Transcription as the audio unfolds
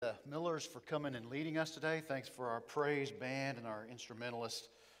Steelers for coming and leading us today. Thanks for our praise band and our instrumentalists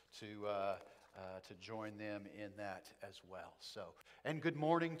to join them in that as well. And good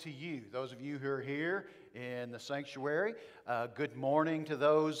morning to you, those of you who are here in the sanctuary. Good morning to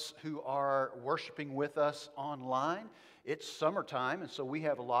those who are worshiping with us online. It's summertime, and so we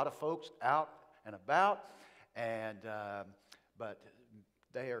have a lot of folks out and about, but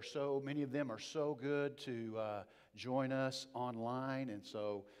many of them are so good to join us online, and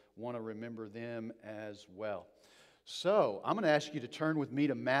so want to remember them as well. So I'm going to ask you to turn with me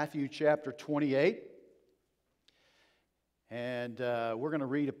to Matthew chapter 28, and we're going to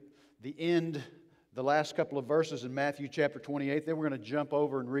read the last couple of verses in Matthew chapter 28. Then we're going to jump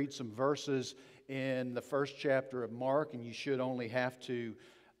over and read some verses in the first chapter of Mark, and you should only have to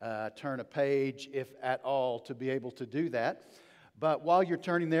turn a page, if at all, to be able to do that. But while you're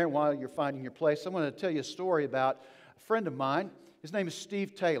turning there, while you're finding your place, I'm going to tell you a story about a friend of mine. His name is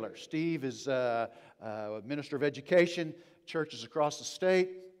Steve Taylor. Steve is a minister of education, churches across the state,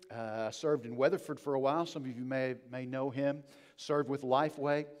 served in Weatherford for a while. Some of you may know him, served with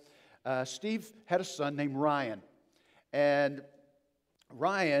Lifeway. Steve had a son named Ryan. And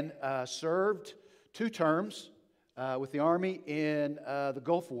Ryan served 2 terms with the Army in the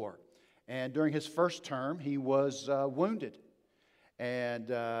Gulf War. And during his first term, he was wounded and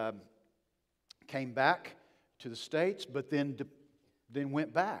came back to the States, but then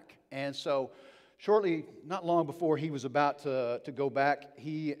went back. And so shortly, not long before he was about to go back,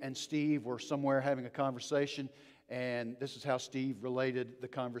 he and Steve were somewhere having a conversation, and this is how Steve related the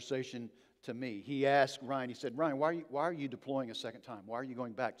conversation to me. He asked Ryan, he said, "Ryan, why are you deploying a second time? Why are you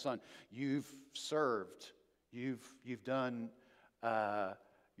going back? Son, you've served. You've done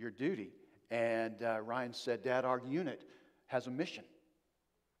your duty." And Ryan said, "Dad, our unit has a mission,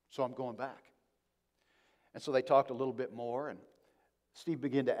 so I'm going back." And so they talked a little bit more, and Steve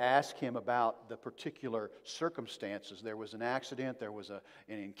began to ask him about the particular circumstances. There was an accident, there was an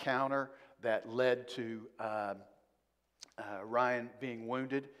encounter that led to Ryan being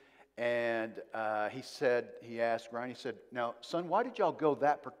wounded. And he asked Ryan, he said, "Now, son, why did y'all go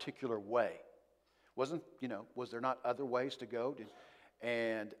that particular way? Was there not other ways to go?"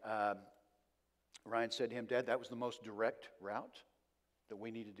 And Ryan said to him, "Dad, that was the most direct route that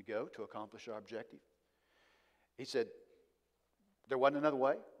we needed to go to accomplish our objective." He said, "There wasn't another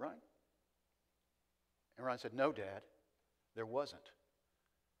way, Ryan?" And Ryan said, "No, Dad, there wasn't,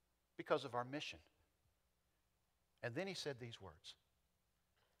 because of our mission." And then he said these words,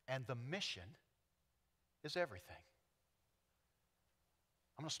 "And the mission is everything."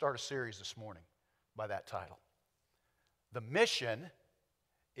 I'm going to start a series this morning by that title. The mission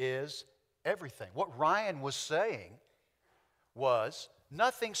is everything. What Ryan was saying was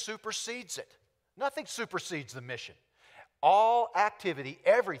nothing supersedes it. Nothing supersedes the mission. All activity,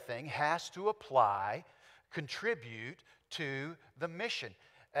 everything has to apply, contribute to the mission.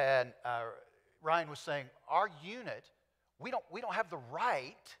 And Ryan was saying, our unit, we don't have the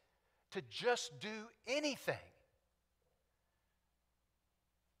right to just do anything.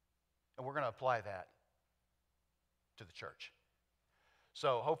 And we're going to apply that to the church.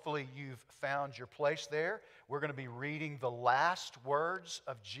 So hopefully you've found your place there. We're going to be reading the last words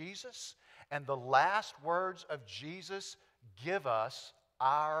of Jesus, and the last words of Jesus give us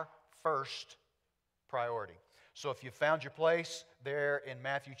our first priority. So if you've found your place there in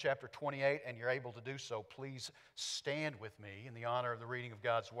Matthew chapter 28 and you're able to do so, please stand with me in the honor of the reading of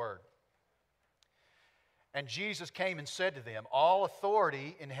God's Word. "And Jesus came and said to them, 'All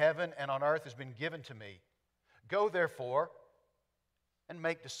authority in heaven and on earth has been given to me. Go therefore and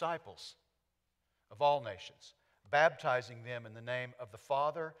make disciples of all nations, baptizing them in the name of the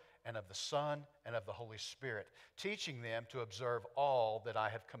Father and of the Son and of the Holy Spirit, teaching them to observe all that I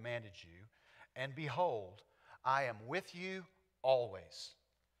have commanded you. And behold, I am with you always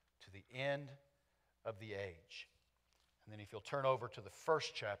to the end of the age.'" And then if you'll turn over to the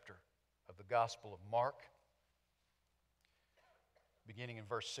first chapter of the Gospel of Mark, beginning in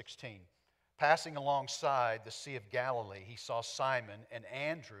verse 16. "Passing alongside the Sea of Galilee, he saw Simon and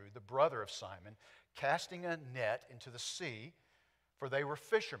Andrew, the brother of Simon, casting a net into the sea, for they were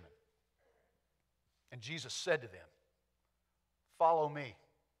fishermen. And Jesus said to them, 'Follow me,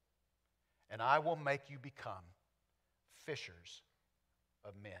 and I will make you become fishers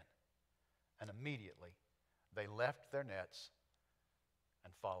of men.' And immediately they left their nets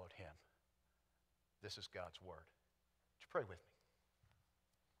and followed him." This is God's Word. Would you pray with me?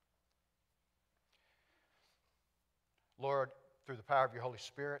 Lord, through the power of your Holy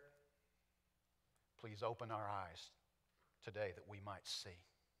Spirit, please open our eyes today that we might see.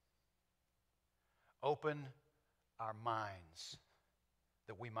 Open our minds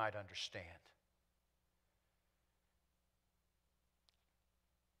that we might understand.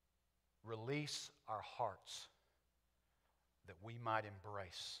 Release our hearts that we might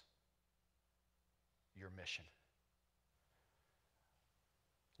embrace your mission.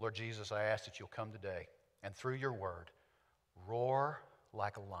 Lord Jesus, I ask that you'll come today and through your word, roar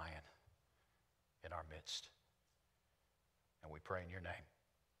like a lion in our midst. And we pray in your name.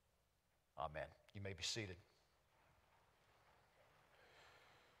 Amen. You may be seated.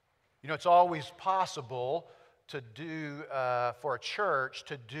 You know, it's always possible to do, for a church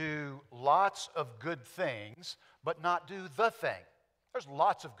to do lots of good things, but not do the thing. There's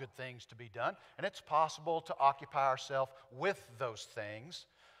lots of good things to be done, and it's possible to occupy ourselves with those things,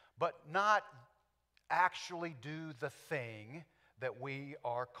 but not actually do the thing that we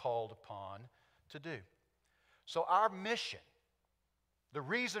are called upon to do. So our mission, the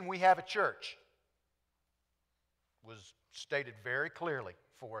reason we have a church, was stated very clearly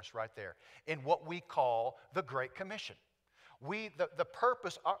for us right there in what we call the Great Commission. The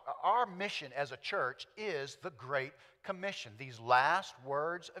purpose, our mission as a church is the Great Commission. These last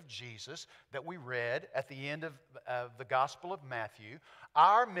words of Jesus that we read at the end of the Gospel of Matthew,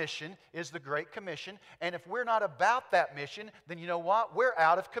 our mission is the Great Commission, and if we're not about that mission, then you know what? We're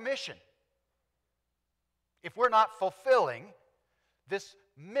out of commission. If we're not fulfilling this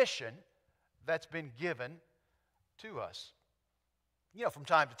mission that's been given to us. You know, from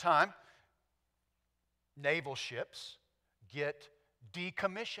time to time, naval ships get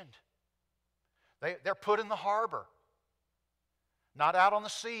decommissioned. They're put in the harbor, not out on the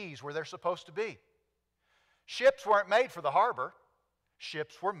seas where they're supposed to be. Ships weren't made for the harbor.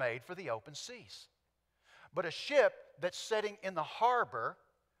 Ships were made for the open seas. But a ship that's sitting in the harbor,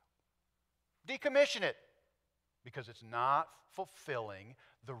 decommission it because it's not fulfilling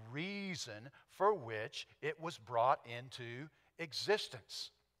the reason for which it was brought into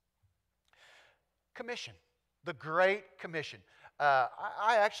existence. Commission. The Great Commission.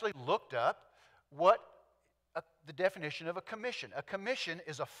 I actually looked up what the definition of a commission. A commission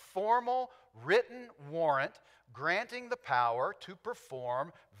is a formal written warrant granting the power to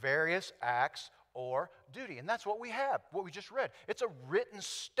perform various acts or duty. And that's what we have, what we just read. It's a written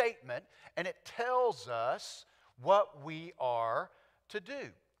statement, and it tells us what we are to do.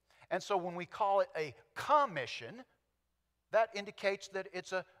 And so when we call it a commission, that indicates that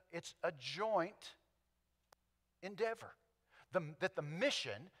it's a joint endeavor. That the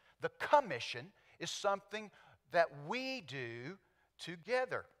mission, the commission, is something that we do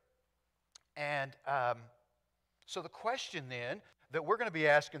together. And so the question then that we're going to be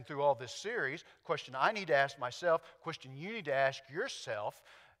asking through all this series, question I need to ask myself, question you need to ask yourself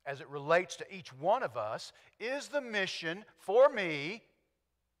as it relates to each one of us, is the mission for me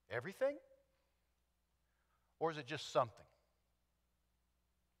everything? Or is it just something?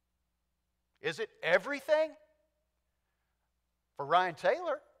 Is it everything? For Ryan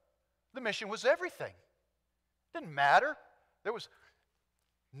Taylor, the mission was everything. Didn't matter. There was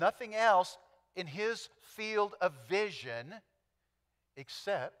nothing else in his field of vision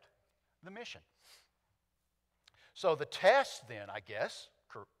except the mission. So the test then, I guess,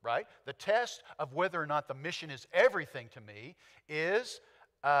 right? The test of whether or not the mission is everything to me is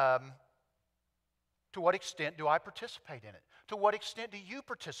to what extent do I participate in it? To what extent do you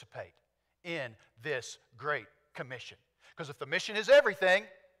participate in this Great Commission? Because if the mission is everything,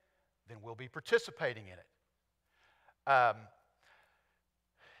 then we'll be participating in it.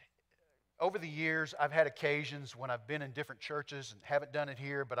 Over the years, I've had occasions when I've been in different churches and haven't done it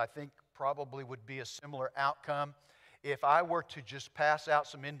here, but I think probably would be a similar outcome. If I were to just pass out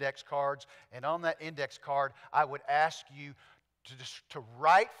some index cards, and on that index card, I would ask you to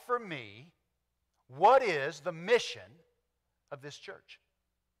write for me, what is the mission of this church?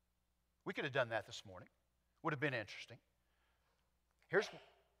 We could have done that this morning. Would have been interesting.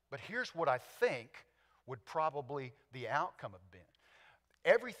 But here's what I think would probably the outcome have been.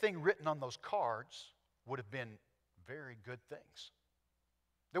 Everything written on those cards would have been very good things.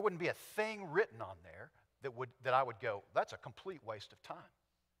 There wouldn't be a thing written on there that I would go, that's a complete waste of time.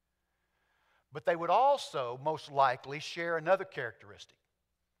 But they would also most likely share another characteristic.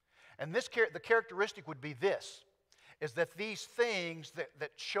 And the characteristic would be this, is that these things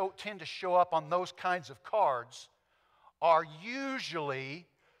that tend to show up on those kinds of cards are usually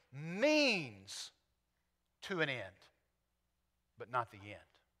means to an end, but not the end.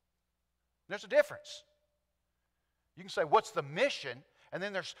 There's a difference. You can say, what's the mission? And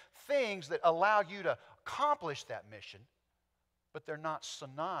then there's things that allow you to accomplish that mission, but they're not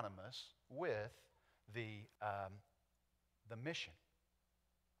synonymous with the mission.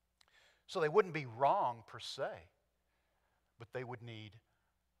 So they wouldn't be wrong per se, but they would need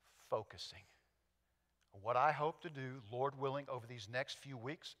focusing. What I hope to do, Lord willing, over these next few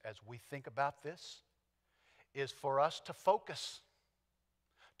weeks as we think about this, is for us to focus.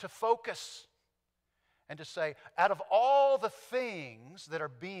 To focus. And to say, out of all the things that are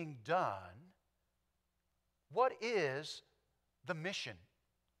being done, what is the mission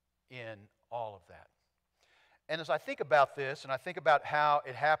in all of that? And as I think about this, and I think about how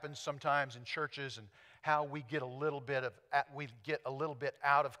it happens sometimes in churches and how we get a little bit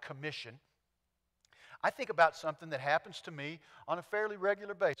out of commission, I think about something that happens to me on a fairly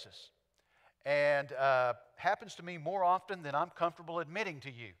regular basis. And happens to me more often than I'm comfortable admitting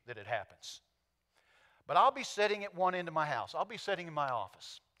to you that it happens. But I'll be sitting at one end of my house. I'll be sitting in my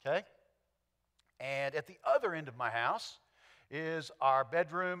office, okay? And at the other end of my house is our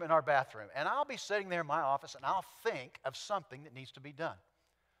bedroom and our bathroom. And I'll be sitting there in my office and I'll think of something that needs to be done.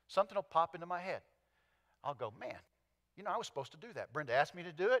 Something will pop into my head. I'll go, man, I was supposed to do that. Brenda asked me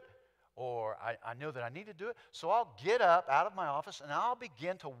to do it, or I know that I need to do it. So I'll get up out of my office and I'll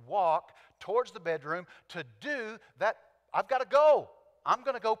begin to walk towards the bedroom to do that. I've got to go. I'm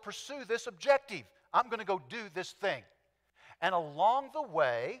going to go pursue this objective. I'm going to go do this thing. And along the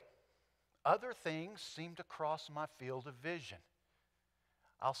way, other things seem to cross my field of vision.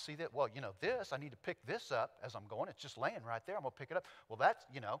 I'll see that, I need to pick this up as I'm going. It's just laying right there. I'm going to pick it up. Well, that's,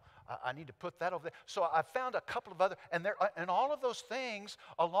 I need to put that over there. So I found a couple of other, and all of those things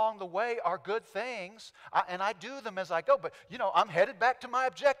along the way are good things, and I do them as I go. But, I'm headed back to my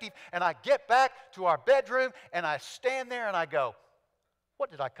objective, and I get back to our bedroom, and I stand there, and I go, what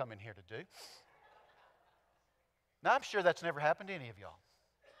did I come in here to do? Now, I'm sure that's never happened to any of y'all.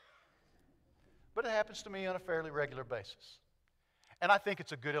 But it happens to me on a fairly regular basis. And I think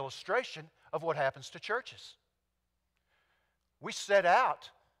it's a good illustration of what happens to churches. We set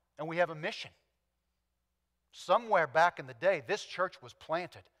out and we have a mission. Somewhere back in the day, this church was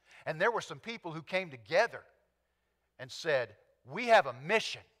planted. And there were some people who came together and said, we have a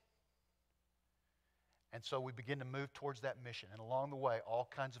mission. And so we begin to move towards that mission. And along the way, all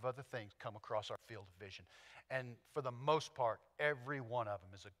kinds of other things come across our field of vision. And for the most part, every one of them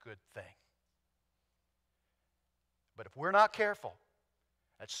is a good thing. But if we're not careful,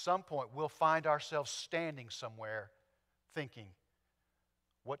 at some point we'll find ourselves standing somewhere thinking,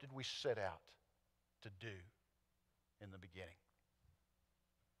 what did we set out to do in the beginning?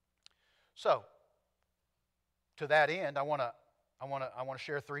 So, to that end, I want to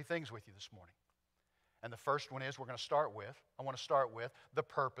share three things with you this morning. And the first one is I want to start with the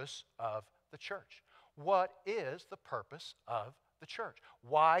purpose of the church. What is the purpose of the church?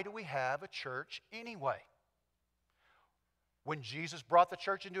 Why do we have a church anyway? When Jesus brought the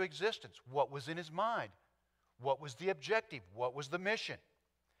church into existence, what was in his mind? What was the objective? What was the mission?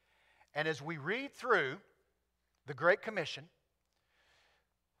 And as we read through the Great Commission,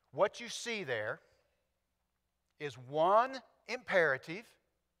 what you see there is one imperative.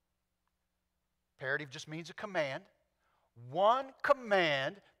 Imperative just means a command. One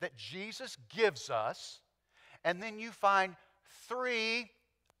command that Jesus gives us, and then you find three,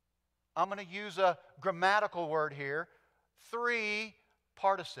 I'm going to use a grammatical word here, three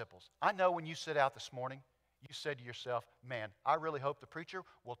participles. I know when you set out this morning, you said to yourself, man, I really hope the preacher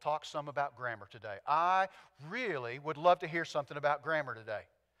will talk some about grammar today. I really would love to hear something about grammar today.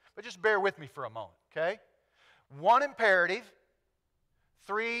 But just bear with me for a moment, okay? One imperative,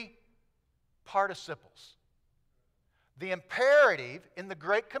 three participles. The imperative in the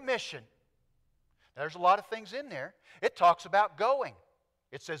Great Commission, there's a lot of things in there. It talks about going.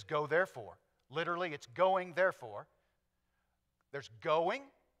 It says, go therefore. Literally, it's going therefore. There's going,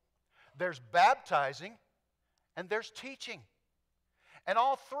 there's baptizing, and there's teaching. And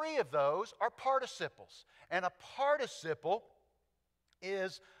all three of those are participles. And a participle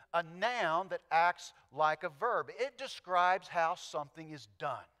is a noun that acts like a verb. It describes how something is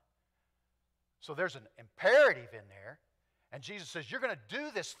done. So there's an imperative in there, and Jesus says, you're going to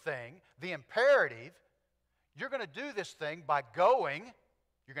do this thing, the imperative, you're going to do this thing by going.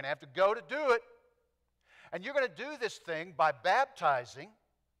 You're going to have to go to do it. And you're going to do this thing by baptizing,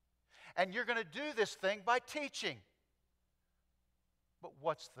 and you're going to do this thing by teaching. But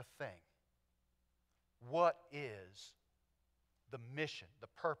what's the thing? What is the mission, the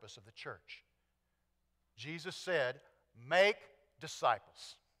purpose of the church? Jesus said, make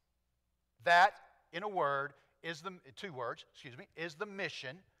disciples. That, in a word, is is the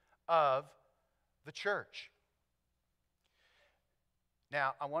mission of the church.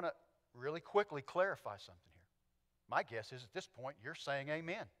 Now, I want to really quickly clarify something here. My guess is at this point you're saying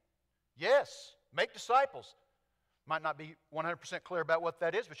amen. Yes, make disciples. Might not be 100% clear about what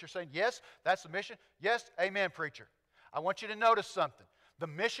that is, but you're saying, yes, that's the mission. Yes, amen, preacher. I want you to notice something. The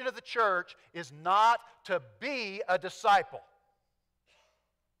mission of the church is not to be a disciple.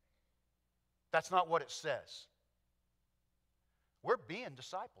 That's not what it says. We're being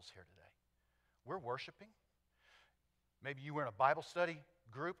disciples here today. We're worshiping. Maybe you were in a Bible study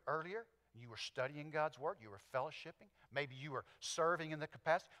group earlier. You were studying God's Word. You were fellowshipping. Maybe you were serving in the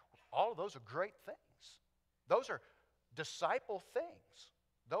capacity. All of those are great things. Those are disciple things.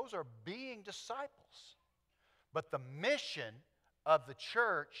 Those are being disciples. But the mission of the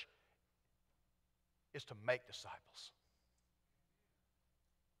church is to make disciples.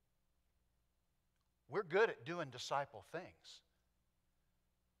 We're good at doing disciple things.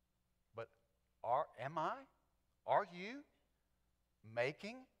 But are you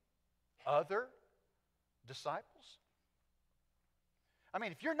making other disciples? I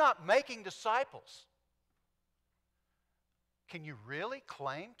mean, if you're not making disciples, can you really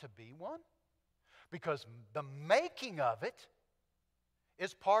claim to be one? Because the making of it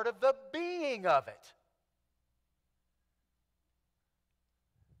is part of the being of it.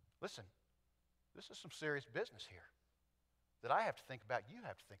 Listen, this is some serious business here that I have to think about, you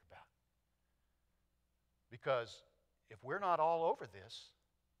have to think about. Because if we're not all over this,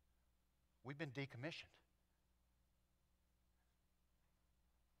 we've been decommissioned.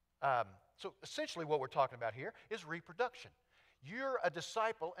 So essentially what we're talking about here is reproduction. You're a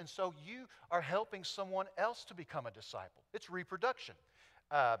disciple, and so you are helping someone else to become a disciple. It's reproduction.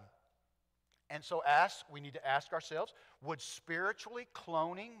 And so we need to ask ourselves, would spiritually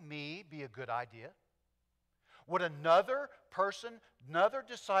cloning me be a good idea? Would another person, another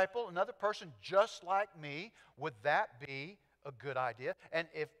disciple, another person just like me, would that be a good idea? And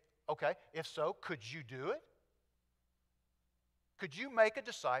if so, could you do it? Could you make a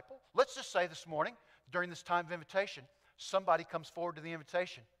disciple? Let's just say this morning, during this time of invitation, somebody comes forward to the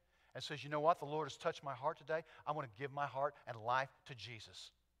invitation and says, you know what, the Lord has touched my heart today. I want to give my heart and life to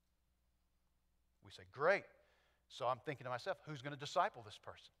Jesus. We say, great. So I'm thinking to myself, who's going to disciple this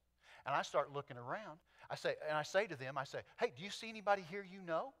person? And I start looking around. I say to them, hey, do you see anybody here you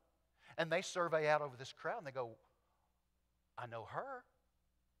know? And they survey out over this crowd and they go, I know her.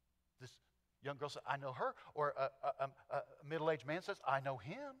 This young girl says, I know her. Or a middle-aged man says, I know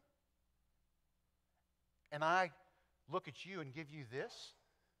him. And I look at you and give you this.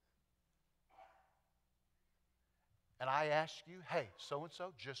 And I ask you, hey,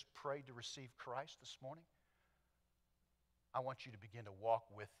 so-and-so just prayed to receive Christ this morning. I want you to begin to walk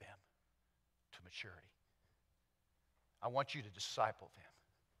with them to maturity. I want you to disciple them.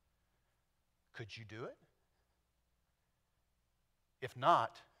 Could you do it? If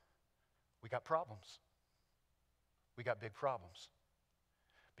not, we got problems. We got big problems.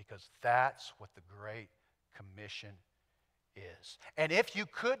 Because that's what the Great Commission is. And if you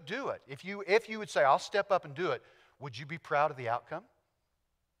could do it, if you would say, I'll step up and do it, would you be proud of the outcome?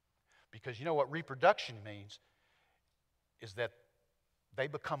 Because you know what reproduction means is that they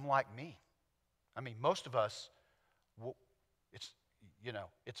become like me. I mean, most of us, it's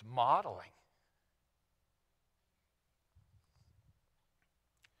modeling.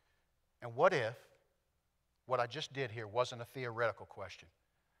 And what if what I just did here wasn't a theoretical question,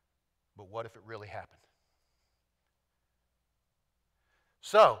 but what if it really happened?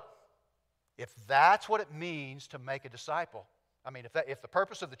 So, if that's what it means to make a disciple, I mean, if the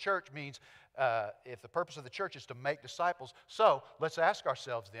purpose of the church means, if the purpose of the church is to make disciples, so let's ask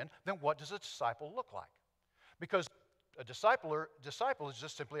ourselves then what does a disciple look like? Because a disciple is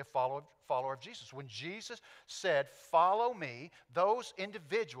just simply a follower of Jesus. When Jesus said, follow me, those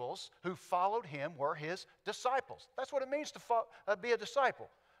individuals who followed him were his disciples. That's what it means to be a disciple.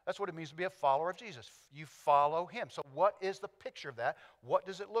 That's what it means to be a follower of Jesus. You follow him. So what is the picture of that? What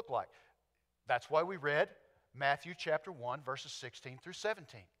does it look like? That's why we read Matthew chapter 1, verses 16 through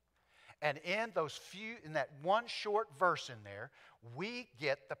 17. And in that one short verse in there, we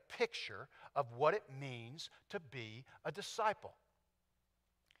get the picture of what it means to be a disciple.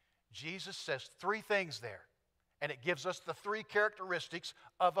 Jesus says three things there, and it gives us the three characteristics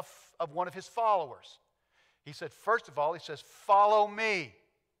of one of his followers. He said, first of all, he says, follow me.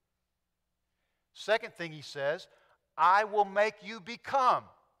 Second thing he says, I will make you become.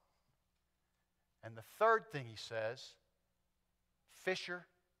 And the third thing he says, fisher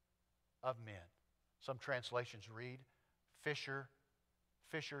of men. Some translations read, fishers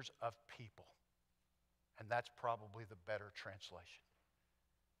of people. And that's probably the better translation.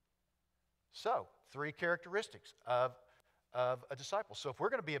 So, three characteristics of a disciple. So if we're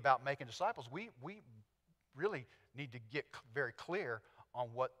going to be about making disciples, we really need to get very clear on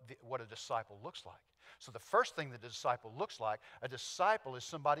what a disciple looks like. So the first thing that a disciple looks like, a disciple is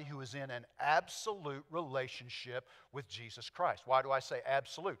somebody who is in an absolute relationship with Jesus Christ. Why do I say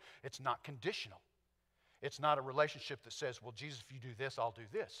absolute? It's not conditional. It's not a relationship that says, well, Jesus, if you do this, I'll do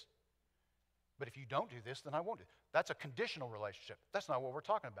this. But if you don't do this, then I won't do it. That's a conditional relationship. That's not what we're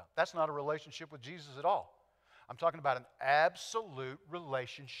talking about. That's not a relationship with Jesus at all. I'm talking about an absolute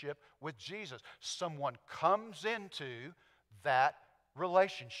relationship with Jesus. Someone comes into that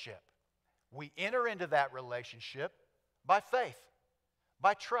relationship. We enter into that relationship by faith,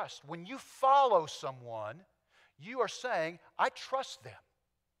 by trust. When you follow someone, you are saying, I trust them.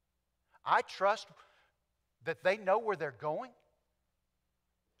 I trust that they know where they're going.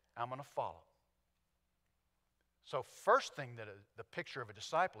 I'm going to follow. So first thing that the picture of a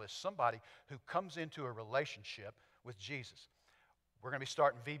disciple is somebody who comes into a relationship with Jesus. We're going to be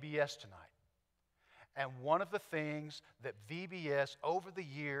starting VBS tonight. And one of the things that VBS over the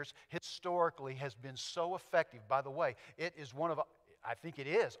years historically has been so effective, by the way, it is one of, I think it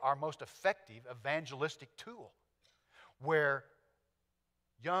is our most effective evangelistic tool, where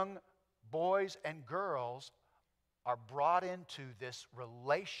young boys and girls are brought into this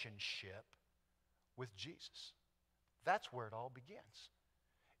relationship with Jesus. That's where it all begins.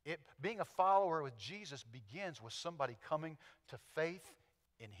 Being a follower with Jesus begins with somebody coming to faith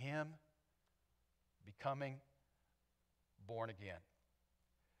in Him, becoming born again.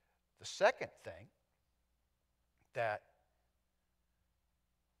 The second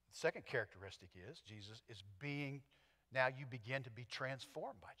characteristic is now you begin to be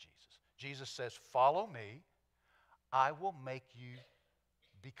transformed by Jesus. Jesus says, follow me, I will make you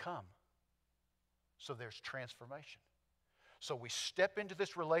become. So there's transformation. So we step into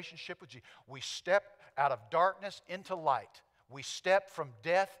this relationship with Jesus. We step out of darkness into light. We step from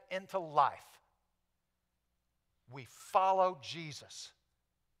death into life. We follow Jesus.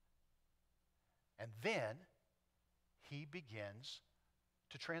 And then He begins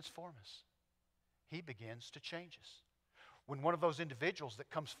to transform us. He begins to change us. When one of those individuals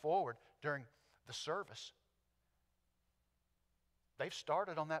that comes forward during the service, they've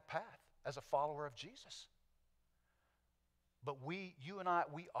started on that path as a follower of Jesus. But you and I,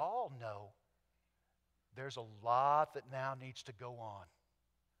 we all know there's a lot that now needs to go on.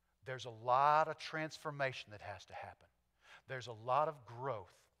 There's a lot of transformation that has to happen. There's a lot of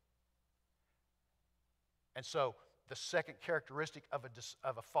growth. And so the second characteristic of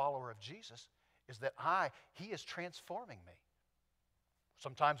a follower of Jesus is that He is transforming me.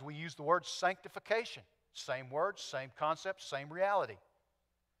 Sometimes we use the word sanctification. Same word, same concept, same reality.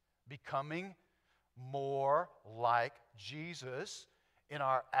 Becoming more like Jesus in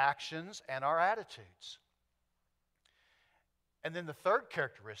our actions and our attitudes. And then the third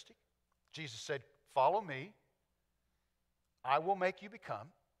characteristic, Jesus said, follow me, I will make you become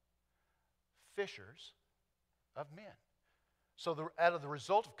fishers of men. So out of the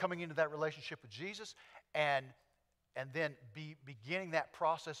result of coming into that relationship with Jesus and then beginning that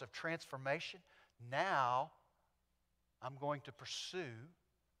process of transformation, now I'm going to pursue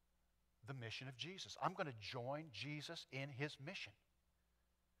the mission of Jesus. I'm going to join Jesus in His mission.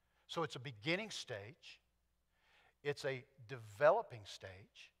 So it's a beginning stage, it's a developing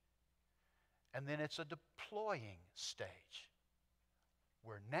stage, and then it's a deploying stage.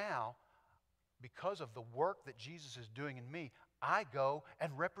 Where now, because of the work that Jesus is doing in me, I go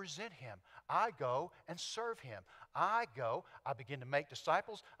and represent Him. I go and serve Him. I begin to make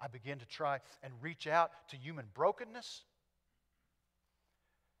disciples. I begin to try and reach out to human brokenness.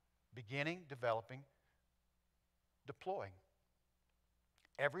 Beginning, developing, deploying.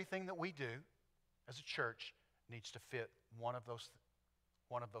 Everything that we do as a church needs to fit one of those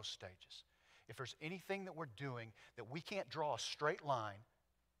stages. If there's anything that we're doing that we can't draw a straight line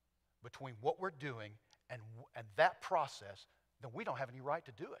between what we're doing and that process, then we don't have any right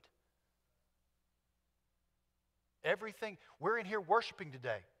to do it. Everything, we're in here worshiping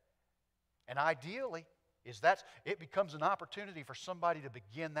today. And ideally, it becomes an opportunity for somebody to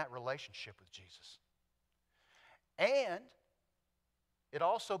begin that relationship with Jesus. And it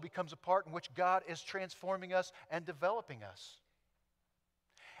also becomes a part in which God is transforming us and developing us.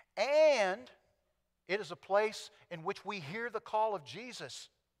 And it is a place in which we hear the call of Jesus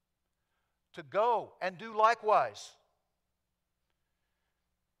to go and do likewise.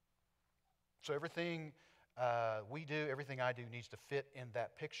 So everything we do, everything I do needs to fit in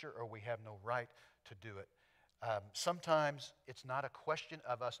that picture, or we have no right to do it. Sometimes it's not a question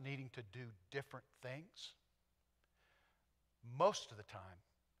of us needing to do different things. Most of the time,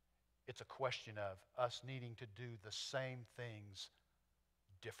 it's a question of us needing to do the same things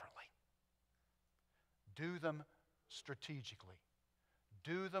differently. Do them strategically.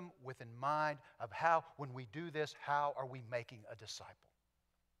 do them with in mind of how, when we do this, how are we making a disciple?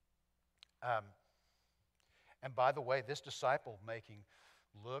 And by the way, this disciple making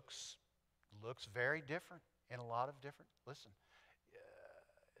looks very different in a lot of different, listen,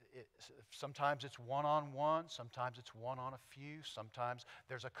 sometimes it's one-on-one, sometimes it's one on a few, sometimes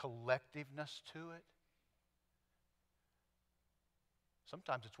there's a collectiveness to it.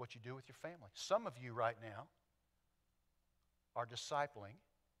 Sometimes it's what you do with your family. Some of you right now are discipling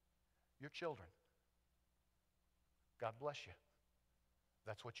your children. God bless you.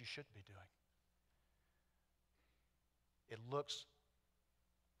 That's what you should be doing.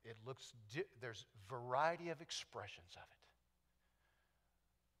 There's variety of expressions of it.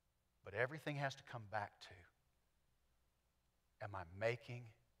 But everything has to come back to, am I making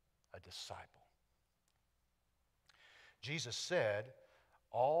a disciple? Jesus said,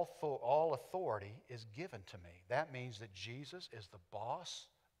 all authority is given to me. That means that Jesus is the boss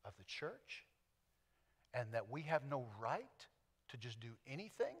of the church and that we have no right to just do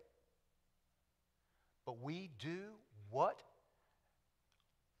anything, but we do what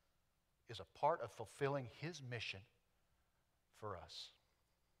is a part of fulfilling His mission for us.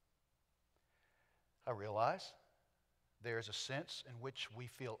 I realize there is a sense in which we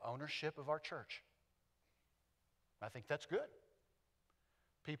feel ownership of our church. I think that's good.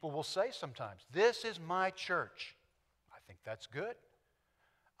 People will say sometimes, this is my church. I think that's good.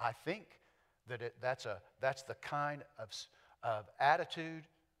 I think that that's the kind of attitude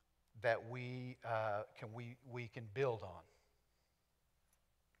that we can build on.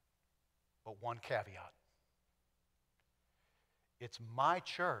 But one caveat. It's my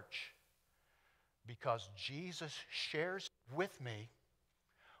church because Jesus shares with me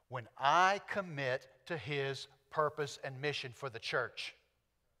when I commit to His purpose and mission for the church.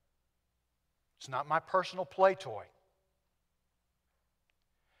 It's not my personal play toy.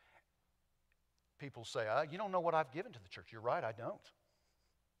 People say, you don't know what I've given to the church. You're right, I don't.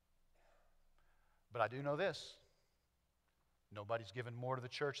 But I do know this. Nobody's given more to the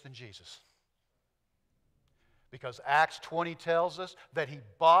church than Jesus. Because Acts 20 tells us that He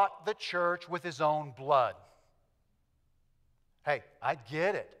bought the church with His own blood. Hey, I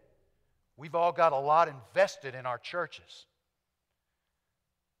get it. We've all got a lot invested in our churches.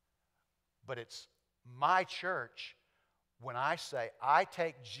 But it's my church when I say I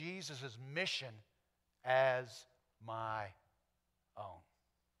take Jesus' mission as my own.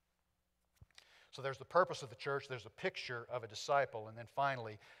 So there's the purpose of the church, there's a picture of a disciple, and then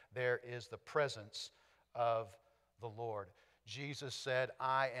finally there is the presence of the Lord. Jesus said,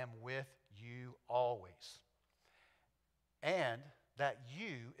 I am with you always. And that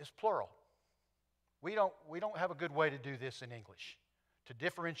you is plural. We don't have a good way to do this in English, to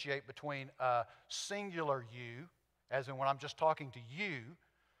differentiate between a singular you, as in when I'm just talking to you,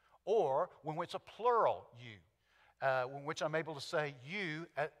 or when it's a plural you, in which I'm able to say you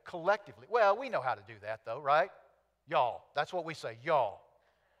collectively. Well, we know how to do that though, right? Y'all. That's what we say, y'all.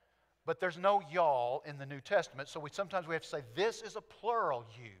 But there's no y'all in the New Testament, so sometimes we have to say this is a plural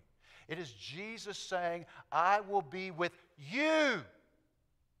you. It is Jesus saying, I will be with you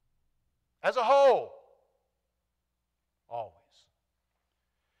as a whole, always.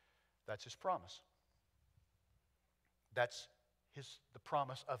 That's His promise. That's the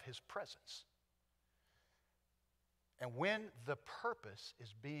promise of His presence. And when the purpose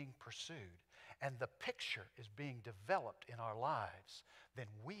is being pursued and the picture is being developed in our lives, then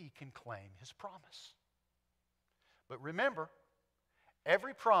we can claim His promise. But remember,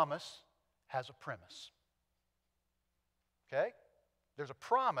 every promise has a premise. Okay? There's a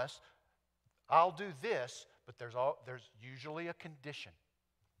promise, I'll do this, but there's usually a condition.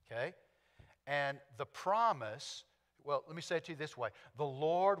 Okay? And the promise, well, let me say it to you this way. The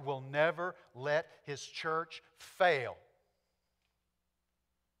Lord will never let His church fail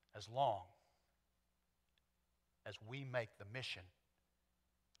as long as we make the mission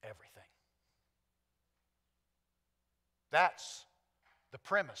everything. That's the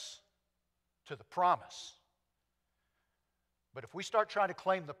premise to the promise. But if we start trying to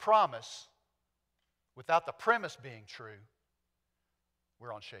claim the promise without the premise being true,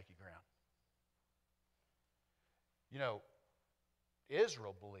 we're on shaky ground. You know,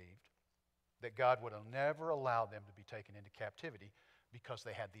 Israel believed that God would have never allowed them to be taken into captivity because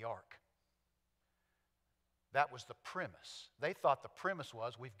they had the ark. That was the premise. They thought the premise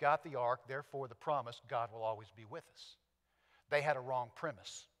was, we've got the ark, therefore the promise, God will always be with us. They had a wrong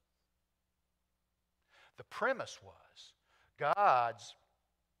premise. The premise was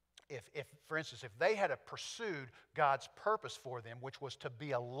for instance, if they had pursued God's purpose for them, which was to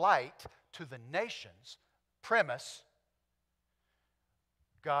be a light to the nations, premise,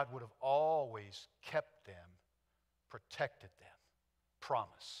 God would have always kept them, protected them.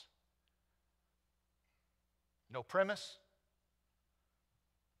 Promise. No premise,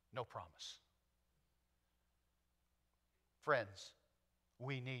 no promise. Friends,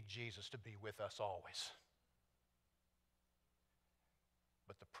 we need Jesus to be with us always.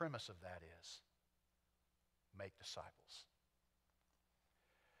 But the premise of that is make disciples.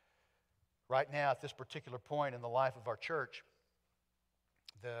 Right now, at this particular point in the life of our church,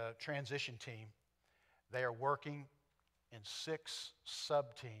 the transition team, they are working in 6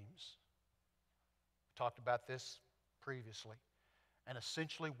 sub-teams. We talked about this previously. And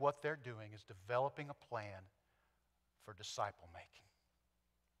essentially what they're doing is developing a plan for disciple making.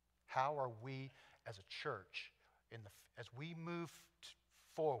 How are we as a church, as we move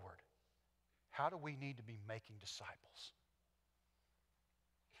forward, how do we need to be making disciples?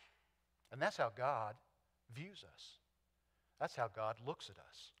 And that's how God views us. That's how God looks at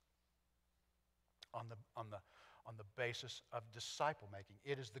us on the basis of disciple making.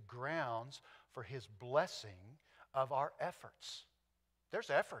 It is the grounds for His blessing of our efforts. There's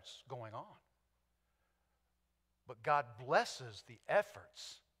efforts going on. But God blesses the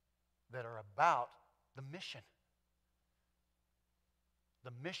efforts that are about the mission.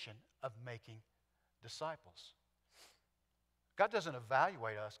 The mission of making disciples. God doesn't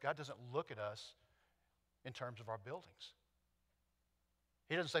evaluate us. God doesn't look at us in terms of our buildings.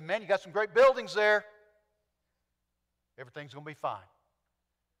 He doesn't say, man, you got some great buildings there. Everything's going to be fine.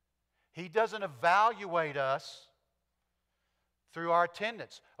 He doesn't evaluate us through our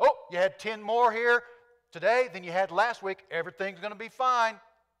attendance. Oh, you had 10 more here today than you had last week. Everything's going to be fine.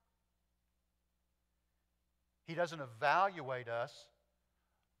 He doesn't evaluate us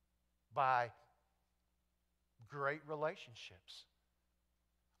by great relationships.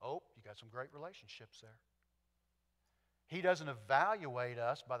 Oh, you got some great relationships there. He doesn't evaluate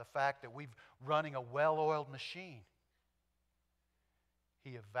us by the fact that we're running a well-oiled machine.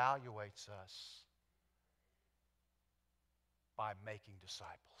 He evaluates us by making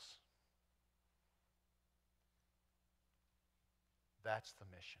disciples. That's the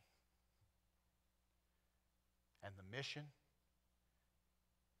mission. And the mission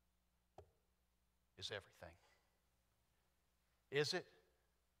is everything. Is it?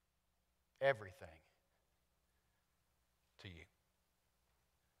 Everything to you.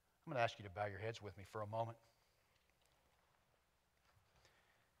 I'm going to ask you to bow your heads with me for a moment.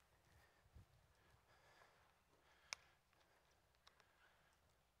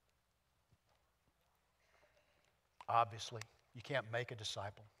 Obviously, you can't make a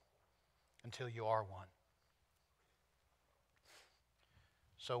disciple until you are one.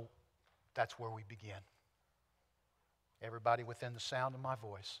 So that's where we begin. Everybody within the sound of my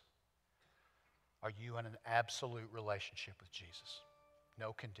voice, are you in an absolute relationship with Jesus?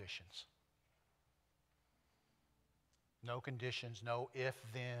 No conditions. No conditions, no if,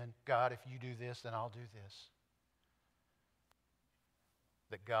 then. God, if you do this, then I'll do this.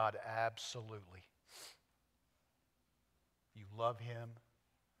 That God absolutely, you love Him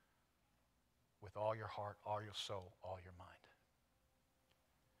with all your heart, all your soul, all your mind.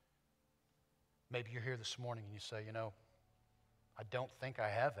 Maybe you're here this morning and you say, you know, I don't think I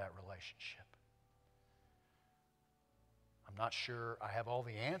have that relationship. I'm not sure I have all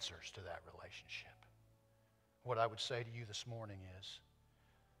the answers to that relationship. What I would say to you this morning is,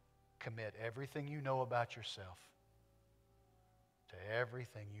 commit everything you know about yourself to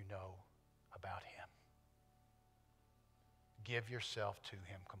everything you know about Him. Give yourself to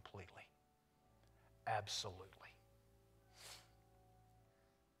Him completely. Absolutely.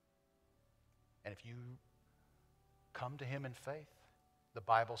 And if you come to Him in faith, the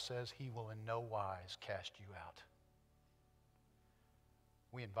Bible says He will in no wise cast you out.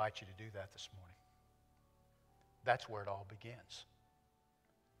 We invite you to do that this morning. That's where it all begins.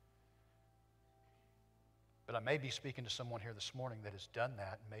 But I may be speaking to someone here this morning that has done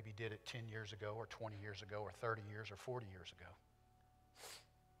that and maybe did it 10 years ago or 20 years ago or 30 years or 40 years ago.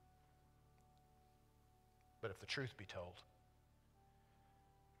 But if the truth be told,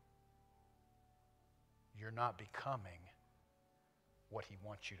 you're not becoming what He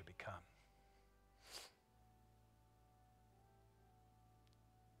wants you to become.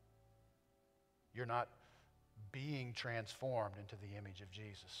 You're not being transformed into the image of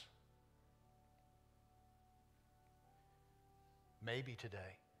Jesus. Maybe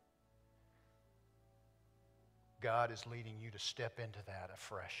today, God is leading you to step into that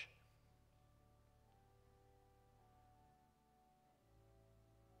afresh.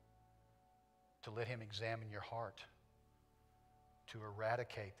 To let Him examine your heart, to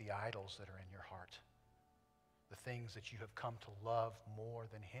eradicate the idols that are in your heart, the things that you have come to love more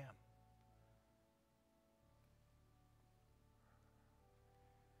than Him?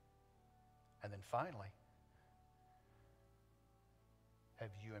 And then finally, have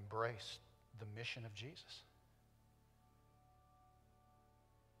you embraced the mission of Jesus?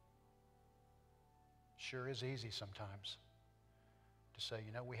 Sure is easy sometimes to say,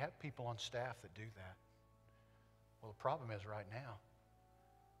 you know, we have people on staff that do that. Well, the problem is right now,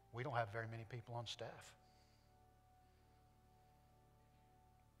 we don't have very many people on staff.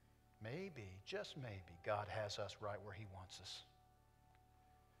 Maybe, just maybe, God has us right where He wants us.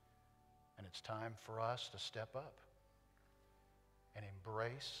 And it's time for us to step up and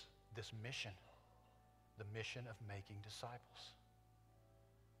embrace this mission, the mission of making disciples.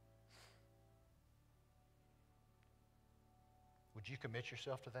 Would you commit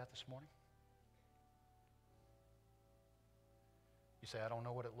yourself to that this morning? You say, I don't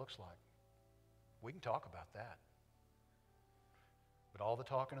know what it looks like. We can talk about that. But all the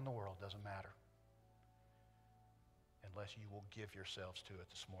talking in the world doesn't matter unless you will give yourselves to it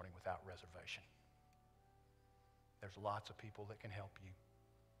this morning without reservation. There's lots of people that can help you.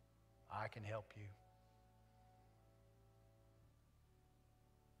 I can help you.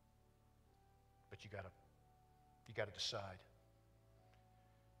 But you gotta decide.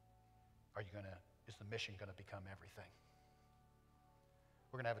 Is the mission going to become everything?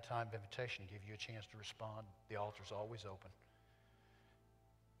 We're going to have a time of invitation, give you a chance to respond. The altar's always open.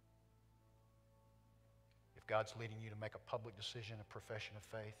 If God's leading you to make a public decision, a profession of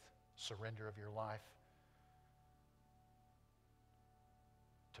faith, surrender of your life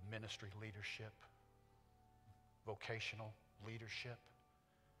to ministry leadership, vocational leadership,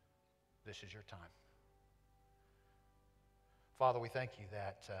 this is your time. Father, we thank you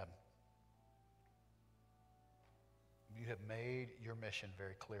that you have made your mission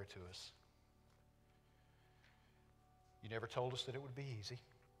very clear to us. You never told us that it would be easy.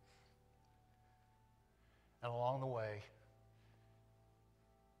 And along the way,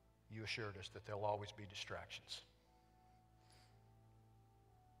 you assured us that there'll always be distractions.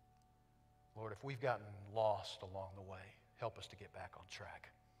 Lord, if we've gotten lost along the way, help us to get back on track.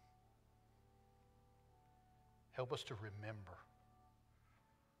 Help us to remember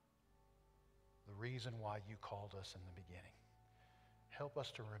the reason why you called us in the beginning. Help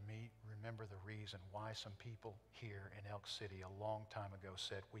us to remember the reason why some people here in Elk City a long time ago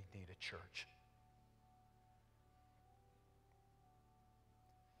said we need a church.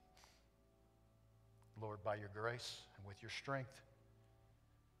 Lord, by your grace and with your strength,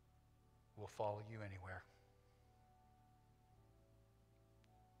 we'll follow you anywhere.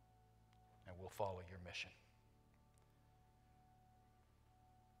 And we'll follow your mission.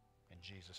 In Jesus'